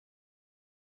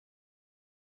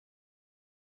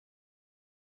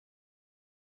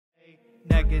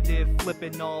Negative,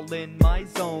 flipping all in my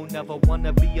zone. Never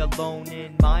wanna be alone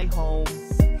in my home.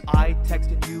 I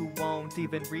text and you won't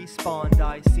even respond.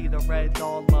 I see the red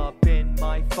all up in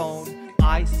my phone.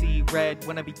 I see red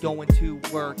when I be going to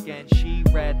work, and she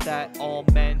read that all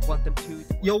men want them to.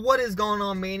 Yo, what is going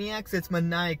on, Maniacs? It's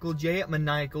Maniacal J at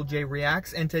Maniacal J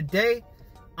Reacts, and today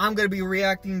I'm gonna be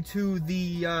reacting to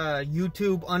the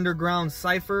YouTube Underground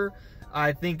Cypher.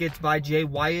 I think it's by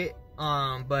Wyatt.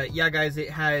 But yeah, guys,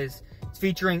 it's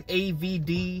featuring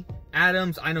AVD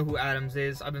Adams. I know who Adams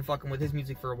is. I've been fucking with his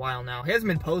music for a while now. He hasn't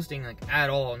been posting like at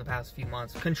all in the past few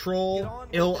months. Control,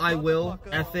 Ill I Will,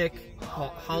 Ethic,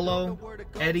 Hollow,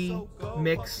 Eddie,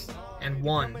 Mix, and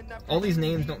One. All these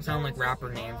names don't sound like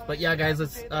rapper names. But yeah, guys,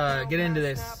 let's get into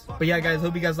this. But yeah, guys,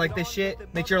 hope you guys like this shit.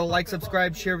 Make sure to like,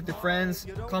 subscribe, share with your friends.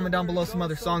 Comment down below some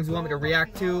other songs you want me to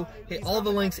react to. Hit all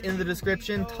the links in the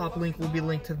description. Top link will be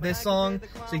linked to this song,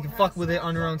 so you can fuck with it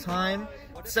on your own time.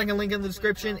 The second link in the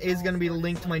description is going to be the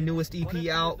link to my newest EP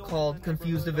out called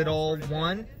Confused of It All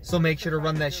 1. So make sure to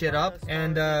run that shit up.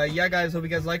 And yeah, guys, hope you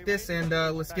guys like this. And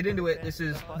let's get into it. This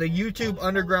is the YouTube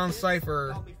Underground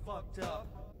Cypher.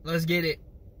 Let's get it.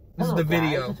 This is the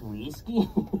video. Whiskey.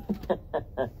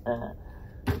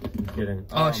 I'm kidding.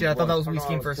 Oh shit, I thought that was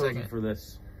Whiskey for a second. For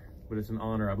this, but it's an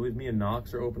honor. I believe me and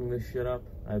Nox are opening this shit up.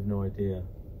 I have no idea.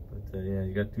 But yeah,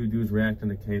 you got two dudes reacting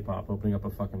to K-pop, opening up a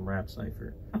fucking rap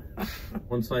cipher.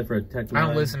 One cipher at Tech. I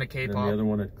don't listen to K-pop. And the other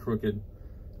one at Crooked.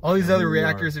 All these other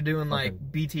reactors are doing like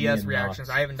BTS reactions.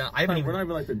 I haven't done. We're not even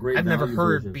like the great. I've never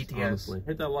heard versions, BTS. Honestly.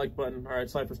 Hit that like button. All right,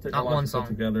 Cypher's taking a lot to put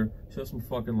together. Show some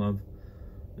fucking love.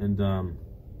 And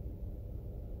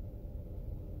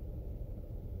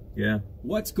yeah.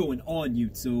 What's going on,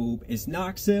 YouTube? It's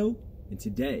Noxil, and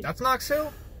today. That's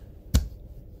Noxil?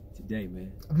 Today,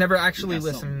 man. I've never actually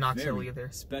listened to Noxil either.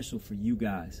 Special for you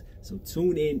guys. So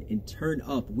tune in and turn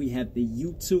up. We have the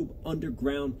YouTube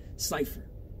Underground Cypher.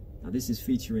 Now, this is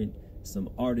featuring some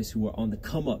artists who are on the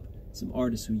come up. Some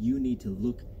artists who you need to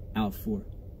look out for.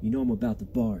 You know I'm about the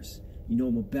bars. You know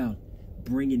I'm about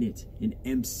bringing it and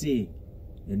MCing.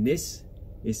 And this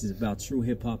is about true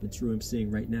hip hop and true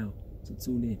MCing right now. So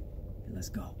tune in and let's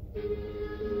go.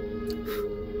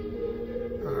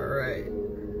 All right.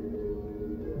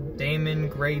 Damon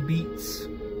Gray Beats.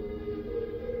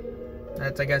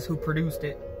 That's, I guess, who produced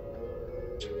it.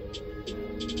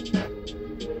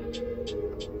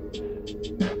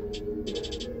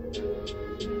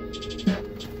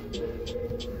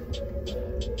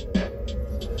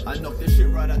 I knocked this shit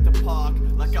right at the park,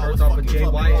 like I was fucking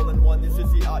clubbing all in one. This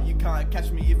is the art, you can't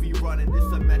catch me if you running. This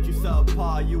a match, you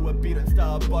subpar, you a beat and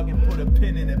start bugging. Put a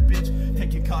pin in it, bitch,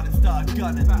 take your card and start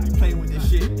gunning. Playing with this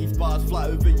shit, these bars fly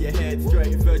over your head.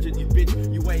 Straight virgin, you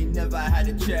bitch, you ain't never had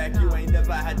a check. You ain't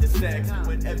never had the sex,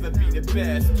 you ain't ever be the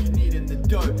best. You needing the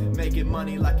dough, making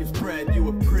money like it's bread. You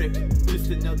a prick, just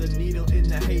another needle in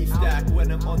the haystack.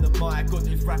 When I'm on the mic, all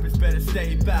these rappers better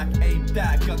stay back. Aim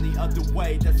that gun the other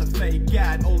way, that's a fake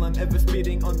ad. All I'm ever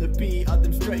spitting on the beat are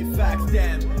them straight facts.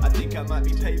 Damn, I think I might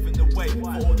be paving the way for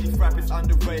all these rappers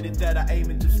underrated that are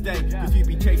aiming to stay. Cause you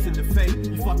be chasing the fame,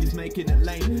 you fuckers making it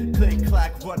lame. Click,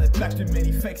 clack, run it back. Too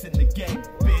many fakes in the game,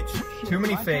 bitch. Too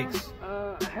many fakes.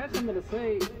 I had something to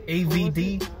say.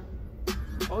 AVD.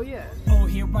 Oh yeah. Oh,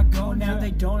 here I go now.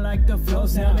 They don't like the flow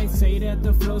sound. They say that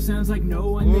the flow sounds like no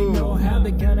one. They know how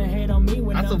they gonna hate on me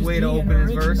when that's I'm a way to open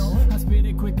his verse. I spit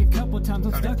it quick a couple times.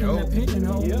 I'm stuck in the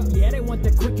pigeonhole. Yeah, they want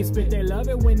the quickest spit. They love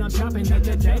it when I'm chopping.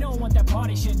 They don't want that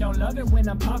party shit. Don't love it when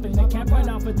I'm popping. They cap right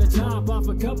off at the top, off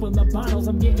a couple of bottles.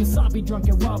 I'm getting sloppy, drunk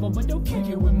and wobble, but don't kick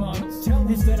it with models.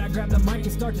 Instead, I grab the mic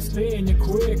and start to spit it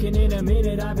quick. And in a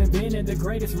minute, I've invented the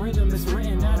greatest rhythm that's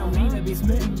written. I don't mean to be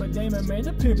smitten, but Damon made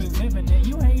the pimpin' living it.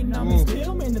 You hating on me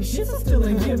still, man, them shits are still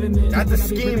ain't giving it. That's a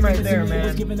scheme right there,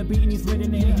 man. Giving the beat and he's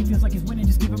winning it. He feels like he's winning,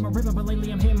 just give him a river. But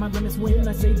lately I'm hitting my limits when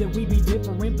I say that we be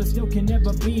different, but still can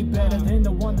never be better than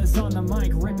the one that's on the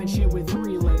mic ripping shit with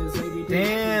 3 letters. AVD.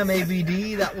 Damn,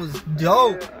 AVD, that was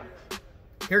dope.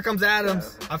 Here comes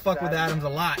Adams. I fuck with Adams a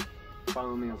lot.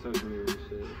 Follow me on social media and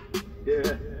shit.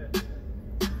 Yeah.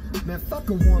 Man, fuck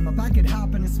a warm up. I could hop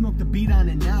in and smoke the beat on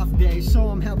an off day.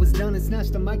 Show him how it's done and snatch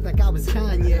the mic like I was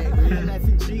Kanye.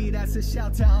 F&G, that's a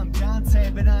shout out. I'm Dante,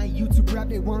 but I ain't YouTube rap.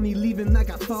 They want me leaving like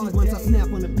I thought. Once I snap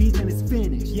on the beat, then it's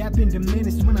finished. Yeah, I've been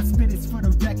diminished when I spit. It's for the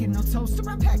record, no toaster.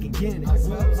 I'm packing Guinness.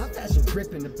 My passion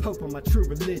gripping the Pope on my true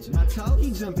religion. My toe,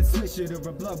 he jumping swisher to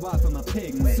a blow off of my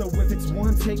pigment. So if it's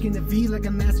warm, taking the V like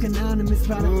a mask anonymous.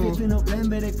 By the 5th of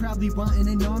November, they probably want an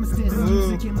enormous distance.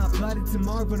 Music in my blood, it's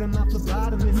tomorrow, but I'm not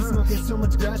phlebotomist. There's so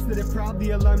much grass that it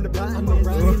probably alarmed the bottom. I'm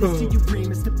around to your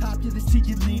dreamers, the populace to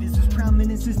your leaders, whose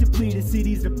prominence is depleted. See,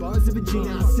 these are bars of a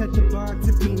genius. I set the bar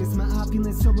to Venus. My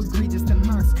opulence so egregious that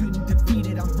Marx couldn't defeat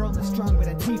it. I'm rolling strong with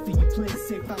a teeth for you playing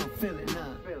safe. I don't feel it,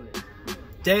 nah.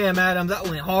 Damn, Adam, that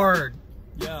went hard.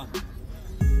 Yeah.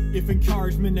 If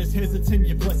encouragement is hesitant,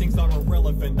 your blessings are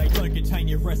irrelevant. They don't contain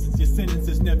your essence, your sentence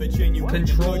is never genuine.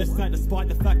 Control. Notice that despite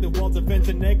the fact that world's events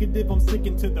are negative, I'm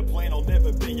sticking to the plan, I'll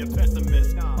never be a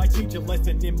pessimist. I teach a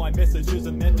lesson in my messages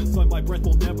and methods, so my breath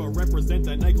will never represent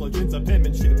the negligence of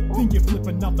penmanship. Think you're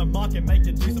flipping up the mark and make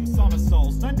it do some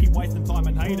somersaults. Don't be wasting time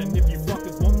and hating if you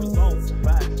fuckers want results.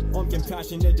 I'm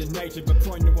compassionate in nature, but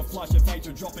prone to a flush of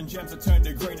hatred, dropping gems that turn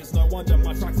to green. It's no wonder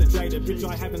my tracks are jaded. Bitch,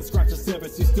 I haven't scratched the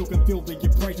surface, you still can feel the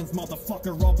abrasions.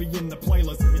 Motherfucker, I'll be in the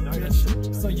playlist. You know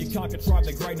that? So you can't contrive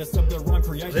the greatness of the rhyme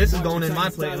creation. This is going in my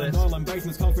playlist. Island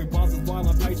basements, country buses,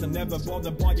 violent pace, and never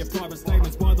bothered by your private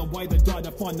statements. By the way, they die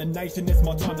to find the nation. It's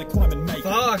my time to climb and make it.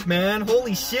 Fuck, man.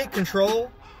 Holy shit,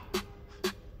 Control.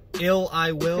 Ill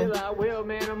I will. Ill I will,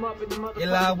 man. I'm up in the motherfucking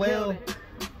Ill I will.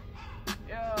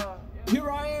 Yeah. Here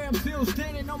I am, still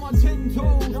standing on my 10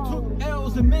 toes. Took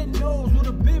L's and men knows would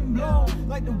have been blown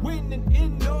like the wind and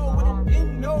Indo with an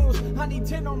in nose. I need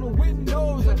 10 on the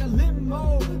windows like a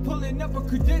limo, pulling up a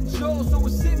credential so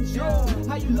essential.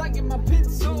 How you liking my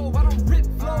pencil? I don't rip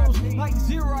flows like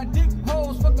zero. I dig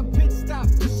holes. Fuck a pit stop.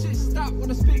 The shit stop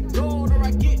when I spit gold or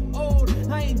I get old.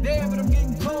 I ain't there, but I'm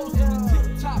getting close to the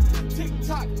tick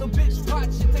tock, little bitch, watch.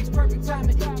 It takes perfect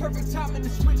timing to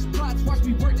switch plots. Watch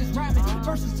me work this rhyming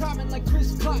versus timing like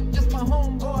Chris Clock. Just my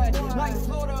homeboy, like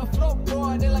Florida, a float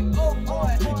boy. They like, oh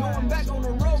boy, going back on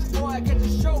the road, boy. Catch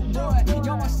a show, boy.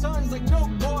 Y'all my sons like, no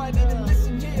boy. Need to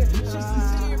listen here, shit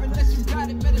sincere. Unless you got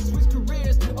it, better switch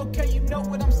careers. Okay, you know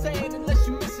what I'm saying, unless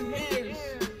you missing ears.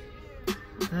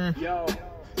 Yo.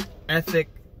 Ethic.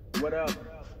 What up?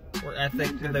 Or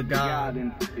ethic to the god.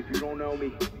 And if you don't know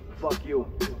me, fuck you.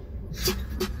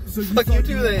 So Fuck you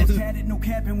too then. No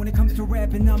capping when it comes to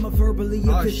rapping. I'm a verbally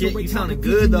oh shit, you sounded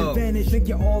good though. Think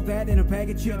you're all that in a bag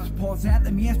of chips. Pause that,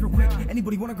 let me ask real quick.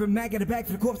 Anybody want a grim mag at a bag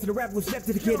for the corpse of the rapper who stepped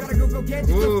to the kid? Gotta go gadget,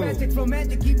 so spastic, flow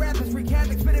magic, keep rappers, freak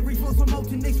havoc, spit every flow, slow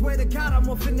motion, they swear to God, I'm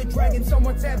off in the dragon,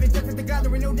 somewhat savage. That's at the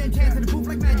gallery, no damn chance to the booth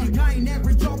like magic. I ain't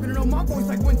average, talking to know my voice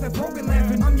like when's that broken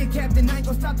laughing. I'm your captain, I ain't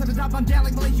gon' stop to the top, I'm down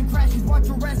like Malaysian crashes. Watch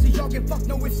your asses, y'all get fucked,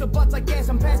 no ifs or buts like gas,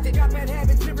 I'm past it. Got bad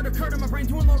habits, never occurred in my brain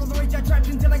to unload all the rage I trapped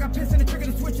until I got pissed in the trigger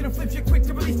to switch and I flip shit quick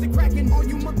to release the kraken. All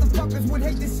you motherfuckers would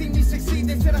hate to see me succeed.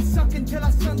 They said I suck until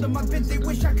I sunder my bit, they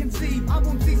wish I concede. I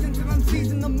won't cease until I'm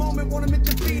seizing the moment, want them at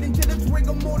the feet until it's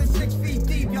wiggle more than 6 feet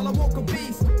deep. Y'all awoke a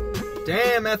beast.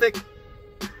 Damn, Ethic.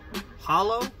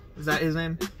 Hollow? Is that his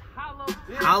name?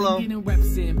 Hollow. Getting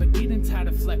reps in, but getting tired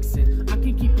of flexing. I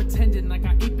can keep pretending like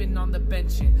I ain't been on the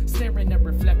benching, staring at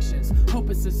reflections.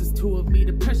 Hoping since it's two of me,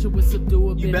 the pressure will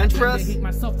subdue a bit. You bench press? I hate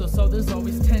myself though, so there's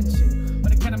always tension.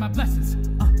 But I count on my blessings.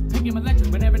 Hanging my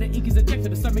legend. Whenever the ink is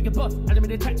ejected, I start making buff. I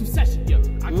limit a tattoo session. Yeah,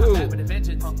 I come back with a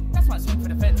vengeance. That's why I swing for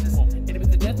the fences. And it was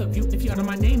the death of you if you utter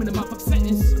my name in a motherfucking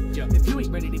sentence. Yeah. If you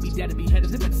ain't ready to be dead and be headed,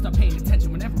 then better stop paying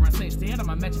attention. Whenever I say stay out of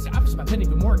my mentions, I push my pen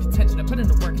even more contention. I put in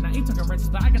the work and I ain't talking wrenches,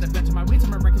 but I got a bench on my way to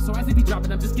my record. So as they be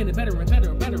dropping, I'm just getting better and better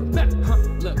and better and better.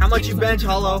 Look, how much you bench,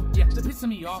 Hollow? Yeah, they're pissing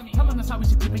me off. Telling us how we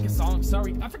should be making songs.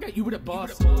 Sorry, I forgot you were the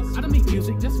boss. I don't make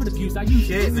music just for the views. I use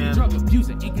it. Man. Drug abuse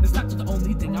it ain't gonna stop to the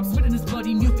only thing I'm spitting is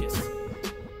bloody mucus.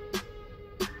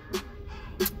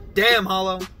 Damn,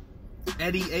 Hollow.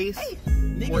 Eddie Ace. Hey,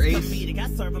 or niggas Ace. comedic. I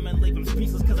serve them and leave them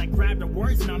speechless because I grabbed the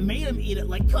words and I made them eat it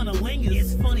like cunnilingus.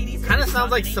 It's funny, these kind of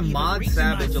sounds like Samad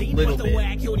Savage a little bit. The way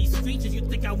I kill these features, you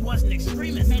think I was an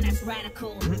extremist. Man, that's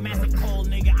radical. Massive cold,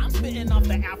 nigga. I'm spitting off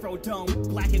the Afro tone.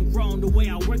 Black and grown. The way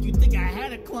I work, you think I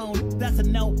had a clone. That's a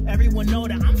no. Everyone know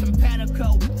that I'm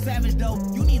simpatico. Savage though,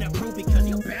 you need a proof because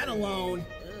you're bad alone.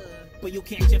 But you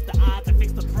can't shift the odds and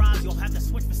fix the prize. You'll have to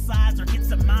switch for sides or hit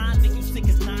some minds. Think you sick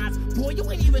as knives. Boy, you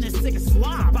ain't even as sick as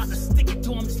slob. About to stick it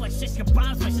to him just like shish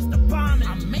kebabs. My shit's the bomb.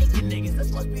 I'm making niggas.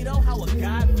 This must be though how a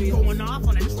guy feels. Going off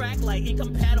on a track like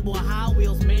incompatible high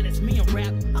wheels. Man, it's me and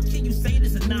rap. How can you say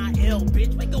this is not ill,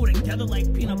 bitch? We go together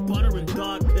like peanut butter and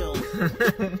dog pills.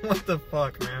 What the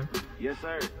fuck, man? Yes,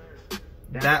 sir.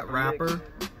 That rapper?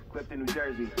 Clifton, New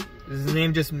Jersey. Is his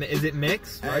name just, is it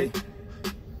Mix, right?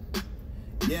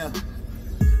 Yeah.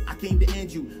 I came to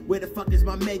end you. Where the fuck is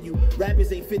my menu?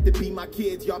 Rappers ain't fit to be my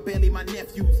kids, y'all barely my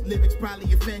nephews. Lyrics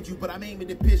probably offend you, but I'm aiming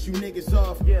to piss you niggas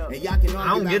off. And y'all can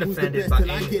argue about who's the best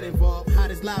till I get involved. Hot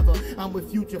as lava, I'm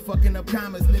with Future, fucking up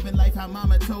commas, living life how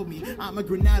mama told me. I'm a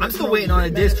Granada. I'm still waiting on a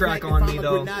diss track on me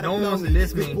though. No one wants to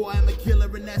diss me. Boy, I'm a killer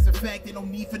and that's a fact. They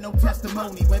don't need for no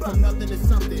testimony. Went from nothing to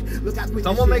something. Look, I quit.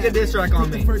 Someone make a diss track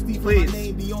on me, please.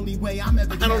 The only way I'm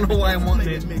ever I don't know why I'm wanting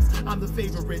it. I'm the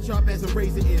favorite, sharp as a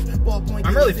razor is.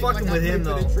 I'm really fucking with him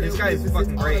though. This guy is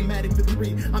fucking great.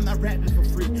 I'm not rapping for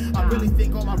free. I really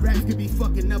think all my raps could be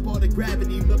fucking up all the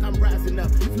gravity. Look, I'm rising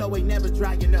up. Flow ain't never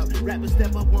drying up. Rappers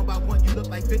step up one by one. You look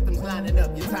like victims lining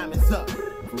up. Your time is up.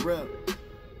 For real.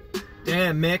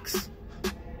 Damn, Mix.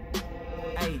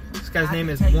 Hey, this guy's name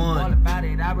is All One. about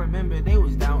it. I remember they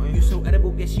was doubting. You so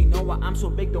edible, guess you know why I'm so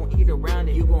big. Don't eat around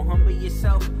it. You gon' humble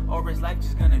yourself, or is life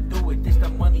just gonna do it? This the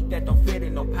money that don't fit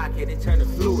in no pocket. It turn to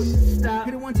fluid. Stop.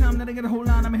 Hit it one time, then I get a whole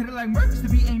line. I'ma hit it like Mercs to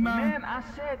be ain't mine. Man, I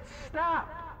said stop.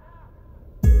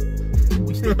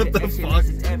 We stick to excellence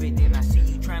is evident. I see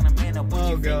you trying to man up with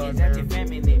your fingers, acting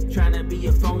feminine. Trying to be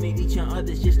a phone and each on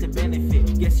others just to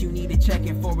benefit. Guess you need a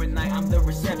check-in for a night. I'm the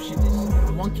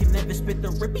receptionist. One can never spit the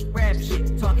rippy rap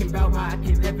shit. Talking about how I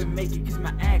can never make it cause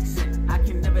my accent. I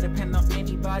can never depend on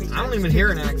anybody. I don't even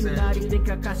hear an accent. I think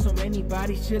I got so many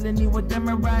bodies chilling with them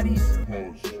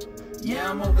Emiratis.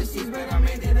 Yeah, I'm overseas, but I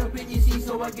made it up in your seat,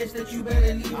 so I guess that you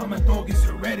better leave. I'm a dog, it's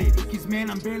heredity, cause man,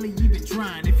 I'm barely even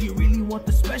trying. If you really want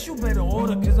the special, better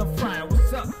order, cause I'm frying.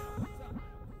 What's up?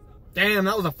 Damn,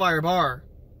 that was a fire bar.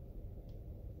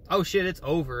 Oh shit, it's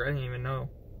over. I didn't even know.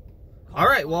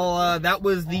 Alright, well, that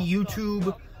was the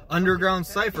YouTube Underground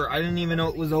Cypher. I didn't even know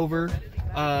it was over.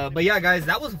 But yeah, guys,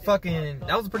 that was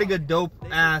a pretty good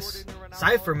dope-ass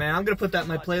Cypher, man. I'm gonna put that in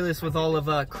my playlist with all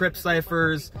of Crip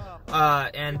Cyphers,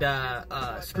 and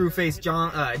Screwface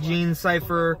Gene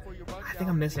Cypher. I think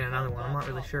I'm missing another one, I'm not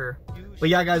really sure. But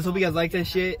yeah, guys, hope you guys like this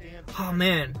shit. Oh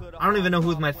man, I don't even know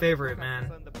who's my favorite,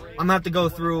 man. I'm gonna have to go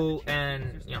through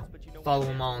and, you know, follow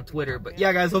them all on Twitter. But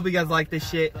yeah, guys, hope you guys like this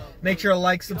shit. Make sure to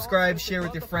like, subscribe, share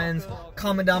with your friends.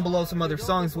 Comment down below some other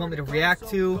songs you want me to react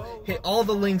to. Hit all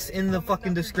the links in the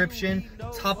fucking description.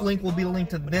 Top link will be the link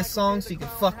to this song so you can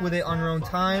fuck with it on your own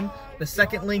time. The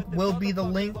second link will be the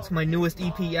link to my newest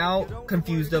EP out,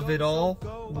 Confused of It All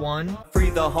 1. Free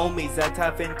the homies that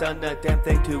haven't done a damn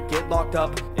thing to get locked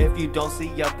up. If you don't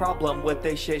see a problem with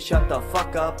this shit, shut the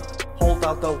fuck up. Hold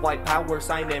out the white power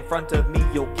sign in front of me,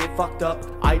 you'll get fucked up.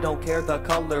 I don't care the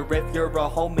color, if you're a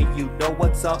homie, you know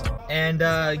what's up. And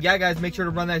yeah, guys, make sure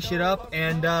to run that shit up.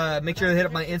 And make sure to hit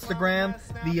up my Instagram.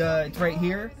 It's right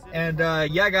here. And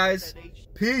yeah, guys,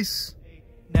 peace.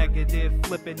 Negative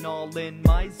flipping all in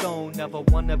my zone. Never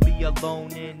wanna be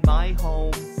alone in my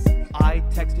home. I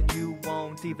text and you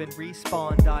won't even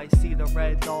respond. I see the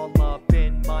red all up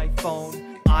in my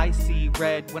phone. I see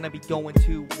red when I be going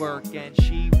to work. And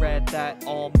she read that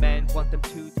all men want them to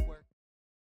twerk.